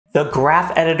The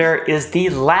graph editor is the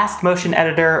last motion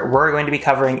editor we're going to be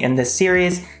covering in this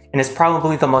series, and is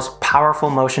probably the most powerful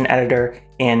motion editor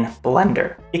in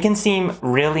Blender. It can seem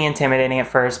really intimidating at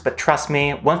first, but trust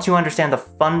me, once you understand the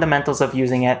fundamentals of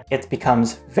using it, it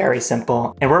becomes very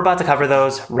simple, and we're about to cover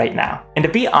those right now. And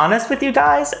to be honest with you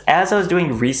guys, as I was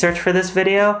doing research for this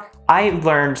video, I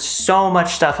learned so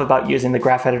much stuff about using the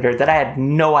graph editor that I had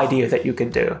no idea that you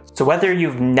could do. So whether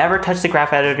you've never touched the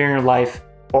graph editor in your life,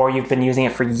 or you've been using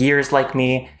it for years like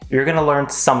me, you're gonna learn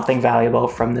something valuable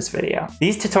from this video.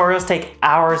 These tutorials take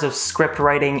hours of script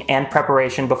writing and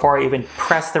preparation before I even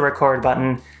press the record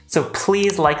button, so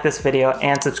please like this video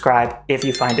and subscribe if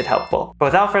you find it helpful. But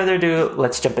without further ado,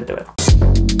 let's jump into it.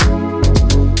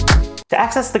 To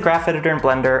access the graph editor in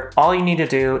Blender, all you need to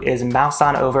do is mouse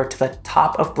on over to the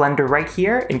top of Blender right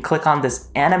here and click on this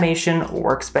animation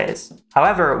workspace.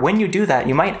 However, when you do that,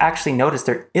 you might actually notice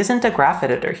there isn't a graph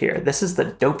editor here. This is the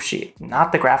dope sheet,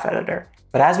 not the graph editor.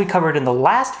 But as we covered in the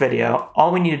last video,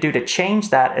 all we need to do to change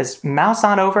that is mouse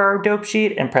on over our dope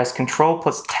sheet and press Ctrl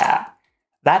plus Tab.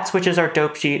 That switches our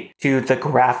dope sheet to the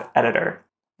graph editor.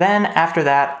 Then after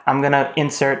that, I'm gonna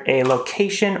insert a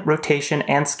location, rotation,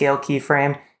 and scale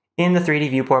keyframe in the 3D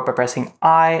viewport by pressing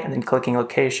I and then clicking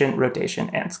location,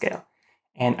 rotation, and scale.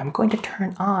 And I'm going to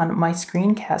turn on my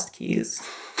screencast keys.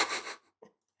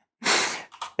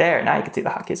 There, now you can see the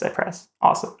hotkeys I press.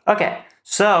 Awesome. Okay,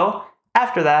 so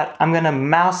after that, I'm gonna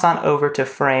mouse on over to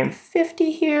frame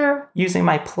 50 here using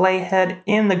my playhead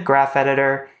in the graph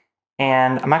editor.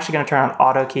 And I'm actually gonna turn on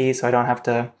auto key so I don't have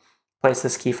to place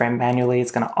this keyframe manually.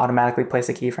 It's gonna automatically place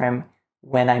a keyframe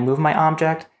when I move my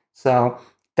object. So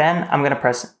then I'm gonna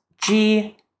press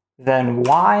G, then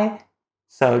Y.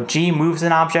 So G moves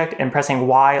an object and pressing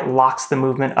Y locks the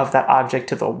movement of that object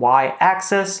to the Y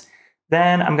axis.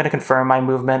 Then I'm gonna confirm my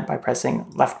movement by pressing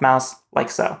left mouse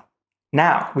like so.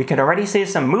 Now, we can already see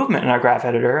some movement in our graph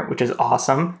editor, which is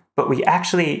awesome, but we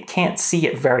actually can't see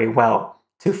it very well.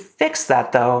 To fix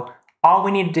that though, all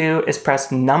we need to do is press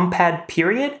numpad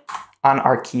period on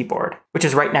our keyboard, which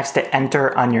is right next to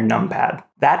enter on your numpad.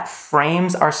 That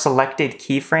frames our selected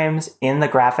keyframes in the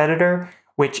graph editor,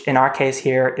 which in our case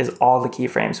here is all the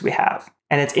keyframes we have.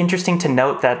 And it's interesting to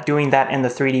note that doing that in the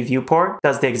 3D viewport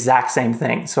does the exact same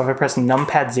thing. So if I press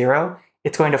numpad 0,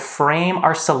 it's going to frame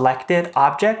our selected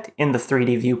object in the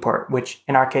 3D viewport, which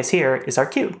in our case here is our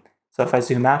cube. So if I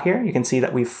zoom out here, you can see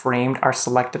that we've framed our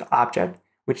selected object,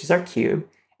 which is our cube.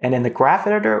 And in the graph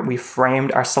editor, we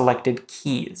framed our selected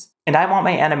keys. And I want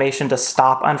my animation to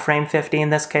stop on frame 50 in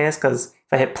this case, because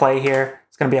if I hit play here,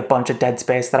 it's gonna be a bunch of dead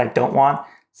space that I don't want.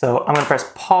 So I'm gonna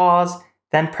press pause,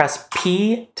 then press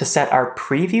P to set our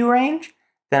preview range.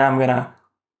 Then I'm gonna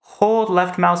hold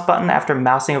left mouse button after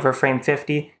mousing over frame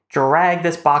 50, drag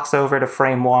this box over to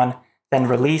frame 1, then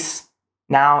release.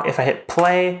 Now, if I hit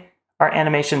play, our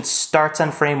animation starts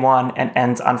on frame 1 and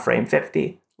ends on frame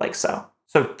 50, like so.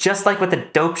 So just like with the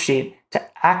dope sheet, to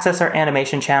access our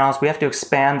animation channels, we have to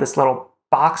expand this little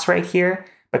box right here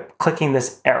by clicking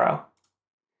this arrow.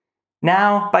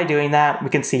 Now, by doing that, we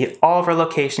can see all of our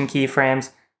location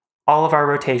keyframes, all of our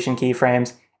rotation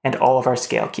keyframes, and all of our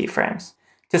scale keyframes.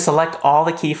 To select all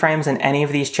the keyframes in any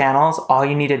of these channels, all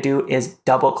you need to do is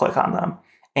double click on them.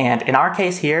 And in our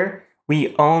case here,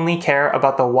 we only care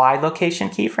about the Y location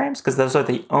keyframes because those are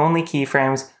the only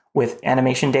keyframes with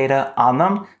animation data on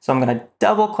them. So I'm gonna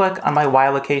double click on my Y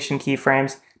location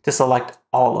keyframes to select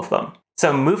all of them.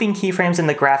 So moving keyframes in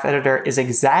the graph editor is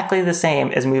exactly the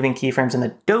same as moving keyframes in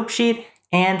the dope sheet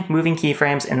and moving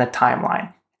keyframes in the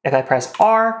timeline. If I press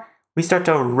R, we start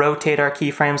to rotate our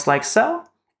keyframes like so.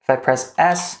 If I press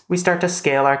S, we start to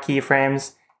scale our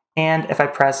keyframes. And if I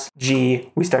press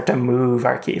G, we start to move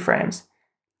our keyframes.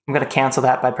 I'm going to cancel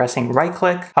that by pressing right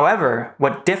click. However,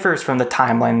 what differs from the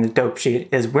timeline in the dope sheet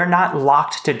is we're not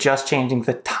locked to just changing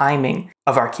the timing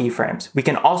of our keyframes. We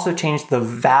can also change the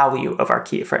value of our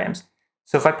keyframes.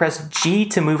 So if I press G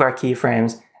to move our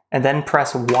keyframes and then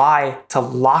press Y to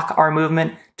lock our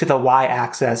movement to the Y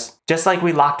axis, just like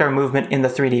we locked our movement in the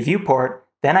 3D viewport,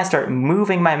 then I start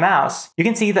moving my mouse, you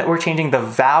can see that we're changing the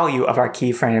value of our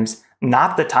keyframes,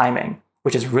 not the timing,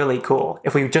 which is really cool.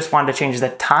 If we just wanted to change the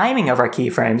timing of our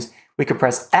keyframes, we could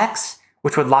press X,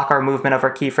 which would lock our movement of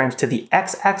our keyframes to the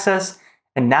X axis.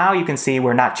 And now you can see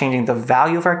we're not changing the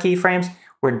value of our keyframes,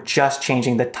 we're just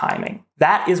changing the timing.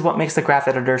 That is what makes the graph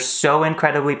editor so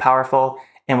incredibly powerful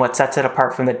and what sets it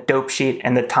apart from the dope sheet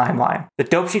and the timeline. The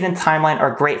dope sheet and timeline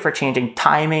are great for changing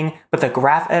timing, but the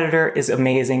graph editor is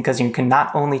amazing because you can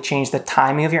not only change the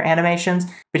timing of your animations,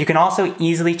 but you can also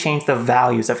easily change the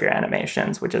values of your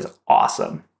animations, which is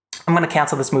awesome. I'm going to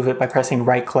cancel this movement by pressing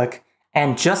right click.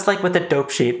 And just like with the dope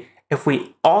sheet, if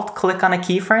we alt-click on a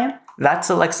keyframe, that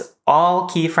selects all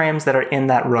keyframes that are in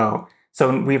that row.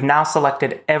 So we've now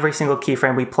selected every single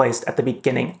keyframe we placed at the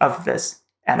beginning of this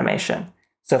animation.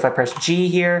 So if I press G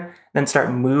here, then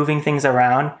start moving things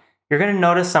around, you're going to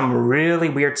notice some really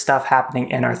weird stuff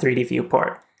happening in our 3D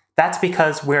viewport. That's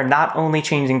because we're not only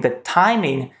changing the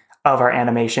timing of our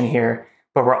animation here,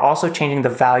 but we're also changing the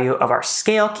value of our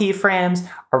scale keyframes,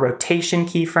 our rotation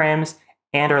keyframes,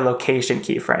 and our location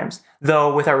keyframes.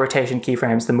 Though with our rotation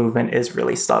keyframes, the movement is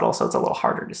really subtle, so it's a little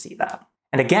harder to see that.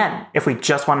 And again, if we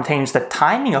just want to change the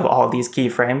timing of all of these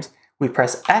keyframes, we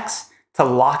press X to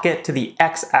lock it to the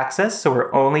X axis, so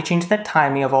we're only changing the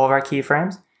timing of all of our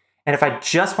keyframes. And if I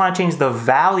just want to change the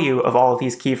value of all of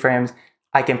these keyframes,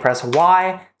 I can press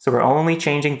Y, so we're only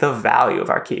changing the value of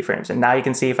our keyframes. And now you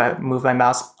can see if I move my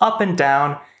mouse up and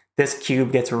down, this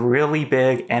cube gets really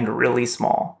big and really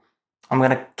small. I'm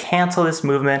going to cancel this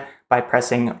movement by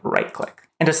pressing right-click.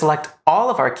 And to select all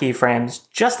of our keyframes,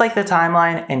 just like the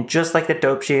timeline and just like the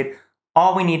dope sheet,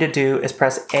 all we need to do is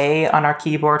press A on our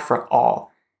keyboard for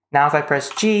all. Now if I press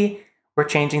G, we're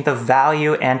changing the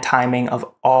value and timing of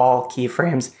all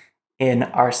keyframes in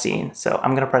our scene. So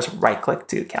I'm going to press right-click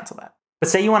to cancel that. But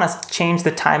say you want to change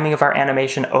the timing of our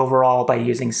animation overall by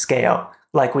using scale,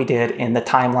 like we did in the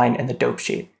timeline and the dope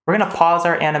sheet. We're going to pause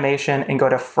our animation and go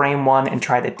to frame 1 and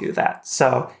try to do that.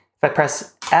 So if I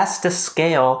press S to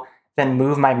scale, then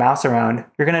move my mouse around,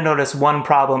 you're going to notice one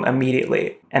problem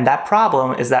immediately. And that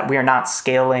problem is that we are not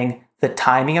scaling the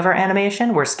timing of our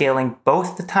animation. We're scaling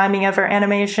both the timing of our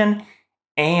animation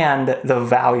and the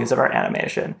values of our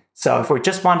animation. So if we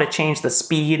just want to change the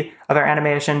speed of our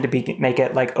animation to make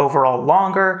it like overall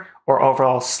longer or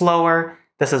overall slower,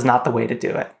 this is not the way to do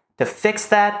it. To fix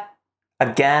that,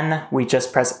 again, we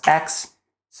just press X.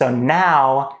 So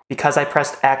now, because I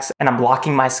pressed X and I'm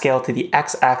locking my scale to the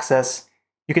X axis,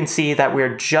 you can see that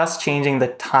we're just changing the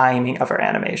timing of our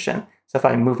animation. So if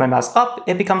I move my mouse up,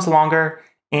 it becomes longer,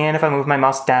 and if I move my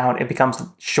mouse down, it becomes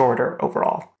shorter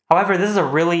overall. However, this is a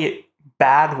really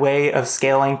bad way of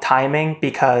scaling timing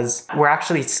because we're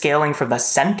actually scaling from the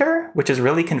center, which is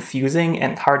really confusing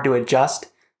and hard to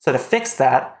adjust. So to fix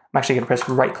that, I'm actually going to press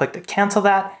right-click to cancel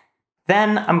that.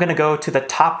 Then I'm going to go to the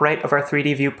top right of our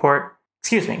 3D viewport.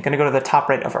 I'm going to go to the top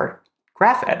right of our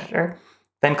graph editor,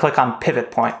 then click on pivot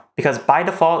point, because by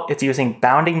default, it's using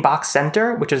bounding box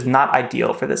center, which is not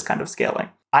ideal for this kind of scaling.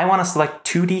 I want to select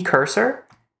 2D cursor,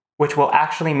 which will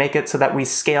actually make it so that we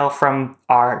scale from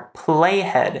our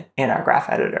playhead in our graph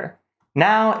editor.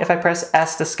 Now, if I press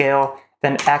S to scale,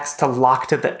 then X to lock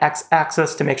to the X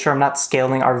axis to make sure I'm not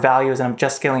scaling our values and I'm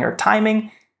just scaling our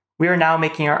timing, we are now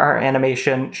making our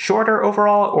animation shorter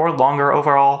overall or longer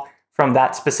overall from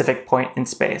that specific point in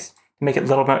space. To make it a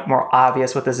little bit more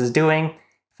obvious what this is doing,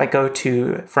 if I go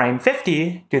to frame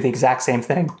 50, do the exact same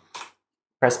thing,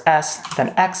 press S,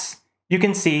 then X, you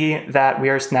can see that we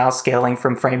are now scaling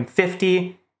from frame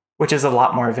 50, which is a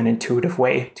lot more of an intuitive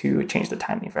way to change the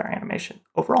timing of our animation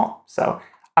overall. So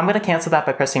I'm going to cancel that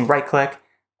by pressing right-click.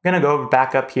 I'm going to go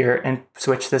back up here and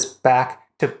switch this back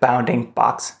to bounding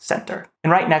box center.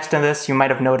 And right next to this, you might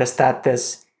have noticed that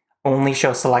this only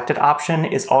show selected option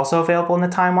is also available in the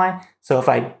timeline. So if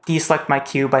I deselect my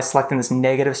cube by selecting this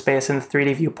negative space in the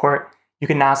 3D viewport, you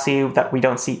can now see that we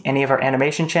don't see any of our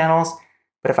animation channels.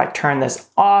 But if I turn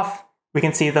this off, we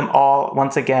can see them all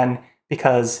once again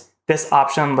because this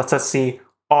option lets us see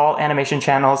all animation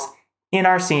channels in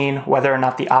our scene, whether or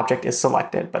not the object is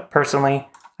selected. But personally,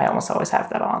 I almost always have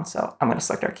that on, so I'm going to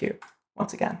select our cube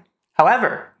once again.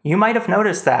 However, you might have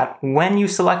noticed that when you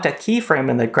select a keyframe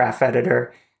in the graph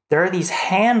editor, there are these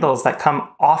handles that come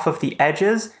off of the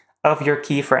edges of your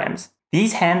keyframes.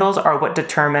 These handles are what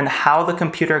determine how the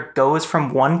computer goes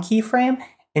from one keyframe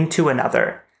into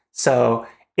another. So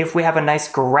if we have a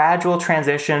nice gradual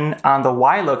transition on the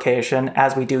Y location,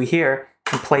 as we do here,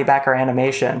 and play back our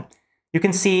animation, you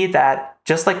can see that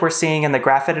just like we're seeing in the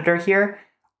graph editor here,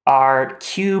 our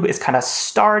cube is kind of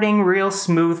starting real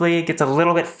smoothly, gets a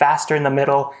little bit faster in the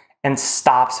middle, and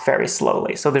stops very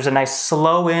slowly. So there's a nice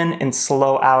slow in and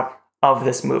slow out of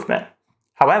this movement.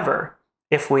 However,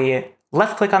 if we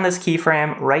left click on this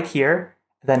keyframe right here,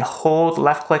 then hold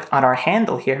left click on our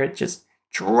handle here, just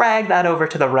drag that over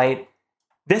to the right,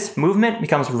 this movement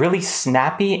becomes really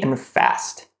snappy and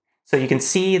fast. So you can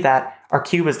see that our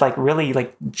cube is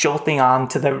really jolting on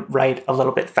to the right a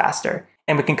little bit faster.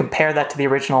 And we can compare that to the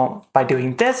original by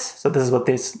doing this. So this is what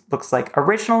this looks like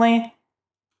originally.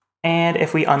 And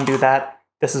if we undo that,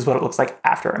 this is what it looks like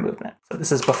after our movement. So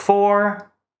this is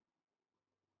before,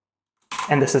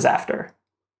 and this is after.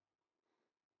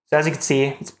 So as you can see,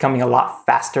 it's becoming a lot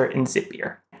faster and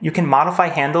zippier. you can modify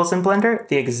handles in Blender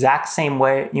the exact same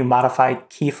way you modify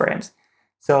keyframes.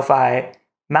 So if I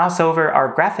mouse over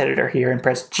our graph editor here and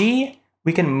press G,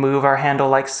 we can move our handle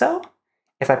like so.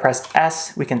 If I press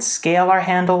S, we can scale our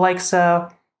handle like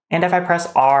so. And if I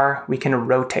press R, we can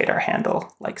rotate our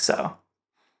handle like so.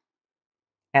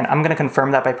 And I'm going to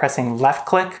confirm that by pressing left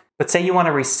click. But say you want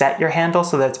to reset your handle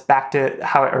so that it's back to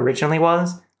how it originally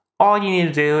was. All you need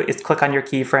to do is click on your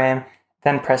keyframe,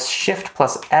 then press Shift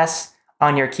plus S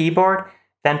on your keyboard,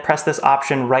 then press this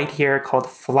option right here called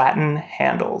Flatten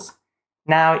Handles.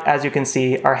 Now, as you can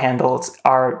see, our handles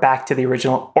are back to the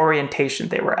original orientation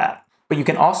they were at. But you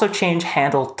can also change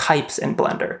handle types in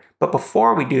Blender. But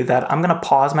before we do that, I'm going to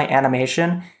pause my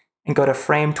animation and go to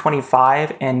frame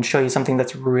 25 and show you something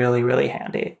that's really, really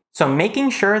handy. So making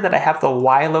sure that I have the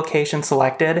Y location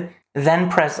selected, then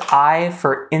press I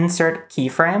for Insert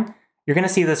Keyframe, you're going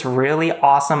to see this really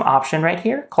awesome option right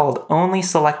here called Only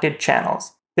Selected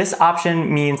Channels. This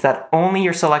option means that only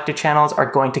your selected channels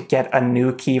are going to get a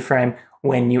new keyframe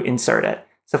when you insert it.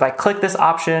 So if I click this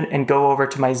option and go over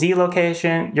to my Z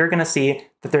location, you're going to see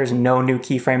that there's no new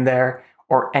keyframe there,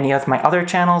 or any of my other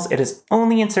channels. It is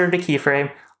only inserted a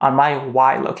keyframe on my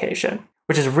Y location,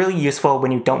 which is really useful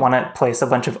when you don't want to place a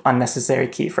bunch of unnecessary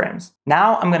keyframes.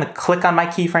 Now I'm going to click on my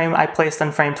keyframe I placed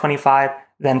on frame 25.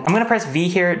 Then I'm going to press V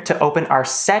here to open our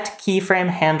Set Keyframe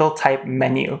Handle Type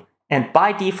menu. And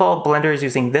by default, Blender is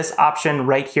using this option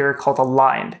right here called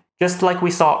Aligned. Just like we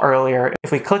saw earlier,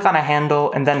 if we click on a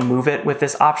handle and then move it with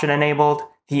this option enabled,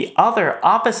 the other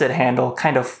opposite handle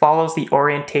kind of follows the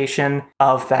orientation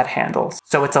of that handle.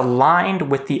 So it's aligned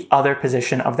with the other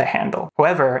position of the handle.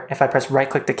 However, if I press right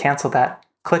click to cancel that,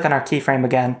 click on our keyframe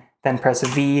again, then press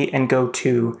V and go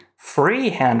to Free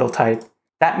Handle Type,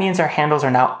 that means our handles are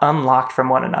now unlocked from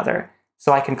one another.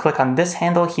 So I can click on this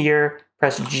handle here,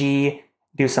 press G,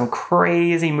 do some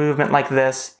crazy movement like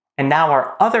this, and now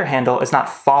our other handle is not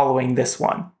following this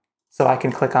one. So I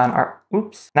can click on our,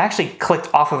 oops, I actually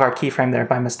clicked off of our keyframe there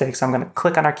by mistake. So I'm going to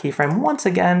click on our keyframe once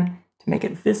again to make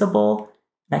it visible.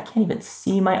 And I can't even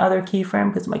see my other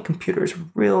keyframe because my computer is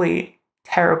really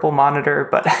terrible monitor,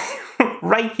 but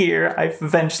right here, I've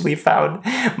eventually found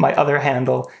my other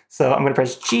handle. So I'm going to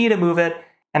press G to move it.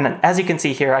 And then as you can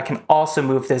see here, I can also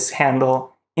move this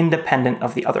handle independent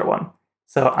of the other one.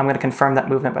 So I'm going to confirm that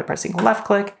movement by pressing left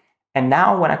click. And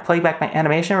now when I play back my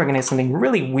animation, we're going to get something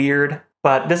really weird.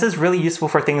 But this is really useful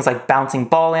for things like bouncing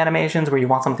ball animations where you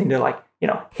want something to like,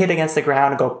 hit against the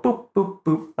ground and go boop, boop,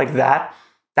 boop, like that.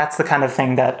 That's the kind of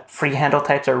thing that free handle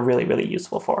types are really, really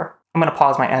useful for. I'm going to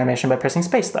pause my animation by pressing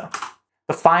space though.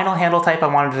 The final handle type I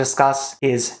wanted to discuss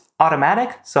is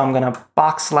automatic. So I'm going to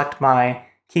box select my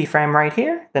keyframe right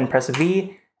here, then press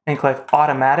V and click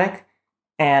automatic.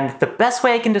 And the best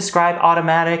way I can describe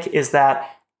automatic is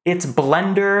that it's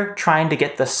Blender trying to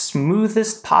get the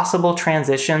smoothest possible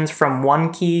transitions from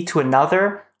one key to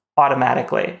another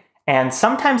automatically. And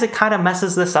sometimes it kind of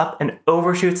messes this up and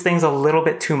overshoots things a little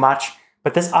bit too much,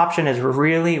 but this option is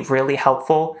really, really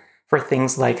helpful for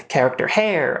things like character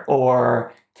hair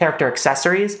or character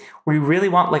accessories, where you really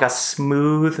want like a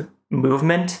smooth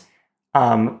movement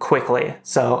quickly.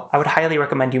 So I would highly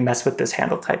recommend you mess with this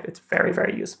handle type. It's very,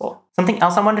 very useful. Something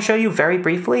else I wanted to show you very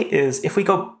briefly is if we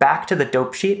go back to the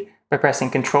dope sheet by pressing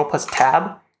Control plus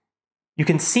Tab, you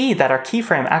can see that our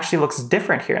keyframe actually looks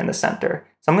different here in the center.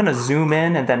 So I'm going to zoom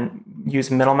in and then use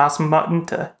middle mouse button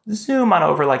to zoom on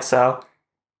over like so.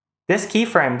 This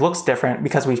keyframe looks different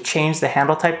because we've changed the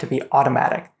handle type to be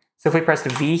automatic. So if we pressed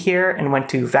V here and went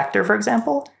to vector, for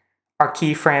example, our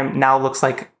keyframe now looks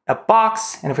like a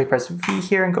box. And if we press V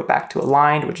here and go back to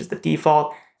aligned, which is the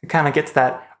default, it kind of gets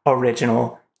that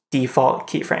original default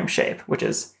keyframe shape, which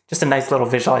is just a nice little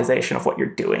visualization of what you're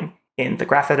doing in the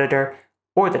graph editor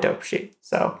or the dope sheet.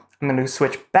 So I'm going to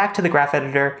switch back to the graph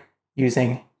editor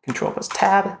using Control plus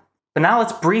Tab. But now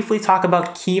let's briefly talk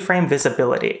about keyframe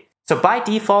visibility. So by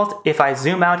default, if I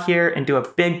zoom out here and do a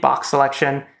big box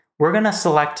selection, we're going to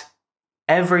select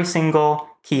every single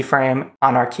keyframe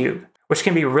on our cube, which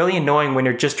can be really annoying when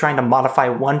you're just trying to modify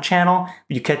one channel,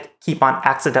 but you could keep on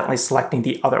accidentally selecting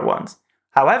the other ones.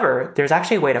 However, there's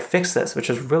actually a way to fix this, which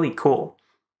is really cool.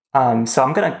 So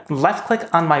I'm going to left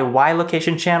click on my Y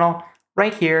location channel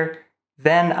right here.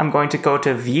 Then I'm going to go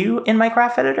to View in my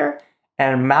graph editor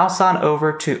and mouse on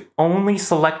over to Only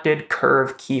Selected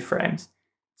Curve Keyframes.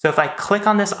 So if I click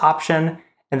on this option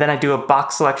and then I do a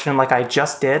box selection like I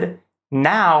just did,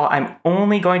 now I'm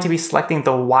only going to be selecting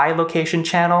the Y location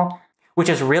channel, which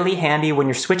is really handy when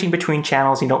you're switching between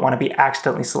channels. You don't want to be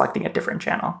accidentally selecting a different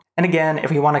channel. And again, if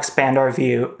we want to expand our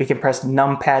view, we can press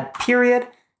numpad period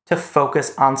to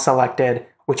focus on selected,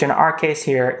 which in our case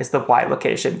here is the Y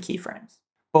location keyframes.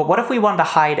 But what if we wanted to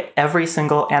hide every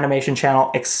single animation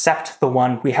channel except the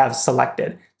one we have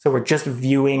selected? So we're just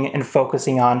viewing and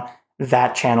focusing on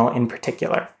that channel in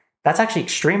particular. That's actually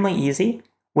extremely easy.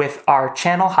 With our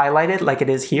channel highlighted like it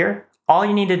is here, all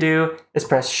you need to do is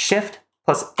press Shift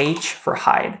plus H for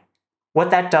hide.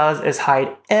 What that does is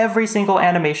hide every single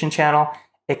animation channel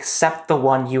except the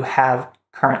one you have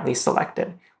currently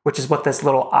selected, which is what this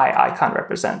little eye icon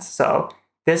represents. So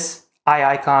this eye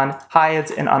icon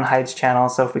hides and unhides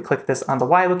channels. So if we click this on the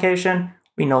Y location,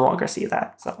 we no longer see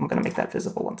that. So I'm going to make that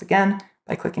visible once again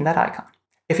by clicking that icon.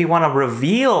 If you want to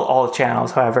reveal all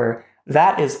channels, however,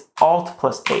 that is Alt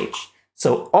plus H.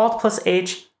 So Alt plus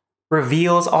H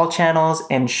reveals all channels,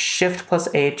 and Shift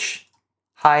plus H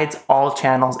hides all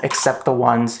channels except the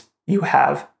ones you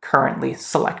have currently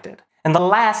selected. And the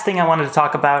last thing I wanted to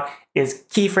talk about is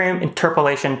Keyframe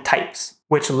Interpolation Types,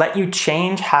 which let you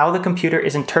change how the computer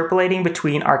is interpolating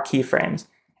between our keyframes.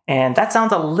 And that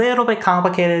sounds a little bit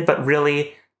complicated, but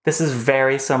really, this is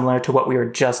very similar to what we were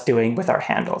just doing with our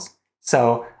handles.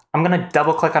 So I'm going to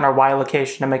double click on our Y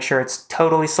location to make sure it's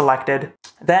totally selected.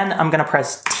 Then I'm going to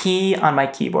press T on my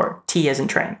keyboard, T as in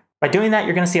train. By doing that,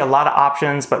 you're going to see a lot of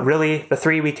options, but really the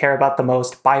three we care about the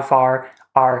most by far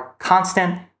are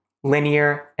constant,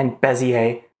 linear, and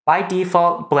Bezier. By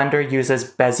default, Blender uses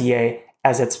Bezier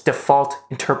as its default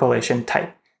interpolation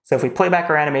type. So if we play back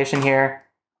our animation here,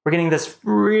 we're getting this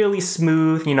really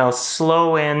smooth,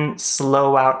 slow in,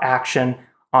 slow out action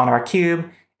on our cube.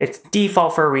 It's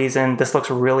default for a reason. This looks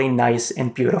really nice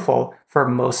and beautiful for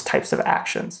most types of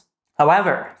actions.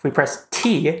 However, if we press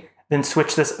T, then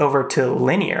switch this over to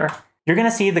linear, you're going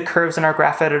to see the curves in our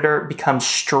graph editor become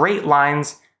straight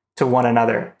lines to one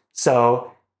another.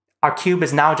 So our cube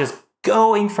is now just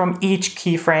going from each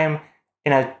keyframe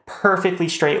in a perfectly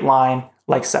straight line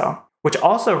like so, which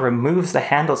also removes the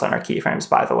handles on our keyframes,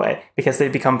 by the way, because they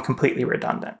become completely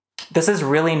redundant. This is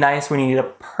really nice when you need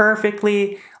a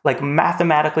perfectly,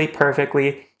 mathematically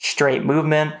perfectly straight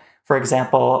movement, for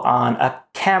example, on a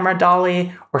camera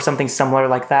dolly or something similar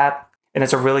like that, and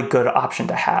it's a really good option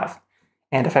to have.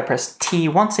 And if I press T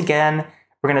once again,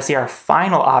 we're going to see our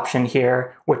final option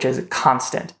here, which is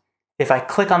constant. If I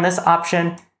click on this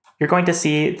option, you're going to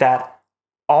see that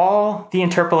all the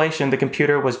interpolation the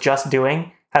computer was just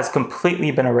doing has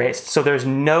completely been erased. So there's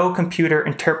no computer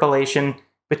interpolation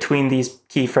between these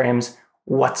keyframes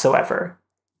whatsoever.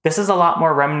 This is a lot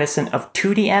more reminiscent of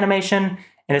 2D animation,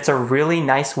 and it's a really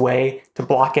nice way to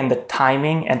block in the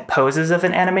timing and poses of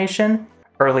an animation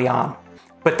early on.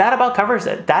 But that about covers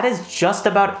it. That is just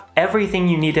about everything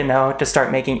you need to know to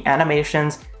start making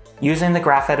animations using the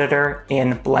graph editor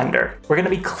in Blender. We're going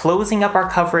to be closing up our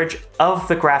coverage of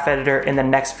the graph editor in the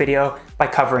next video by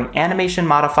covering animation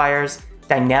modifiers,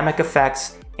 dynamic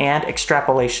effects, and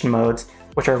extrapolation modes,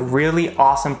 which are really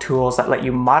awesome tools that let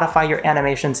you modify your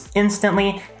animations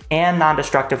instantly and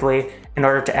non-destructively in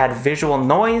order to add visual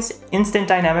noise, instant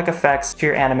dynamic effects to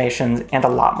your animations, and a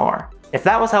lot more. If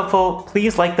that was helpful,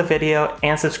 please like the video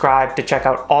and subscribe to check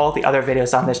out all the other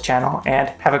videos on this channel, and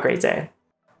have a great day.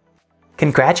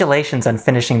 Congratulations on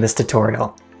finishing this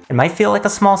tutorial. It might feel like a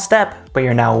small step, but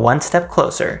you're now one step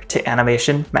closer to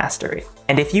animation mastery.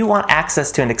 And if you want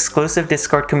access to an exclusive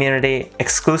Discord community,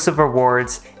 exclusive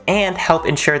rewards, and help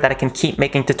ensure that I can keep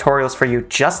making tutorials for you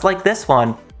just like this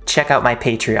one, check out my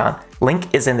Patreon.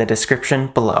 Link is in the description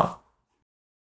below.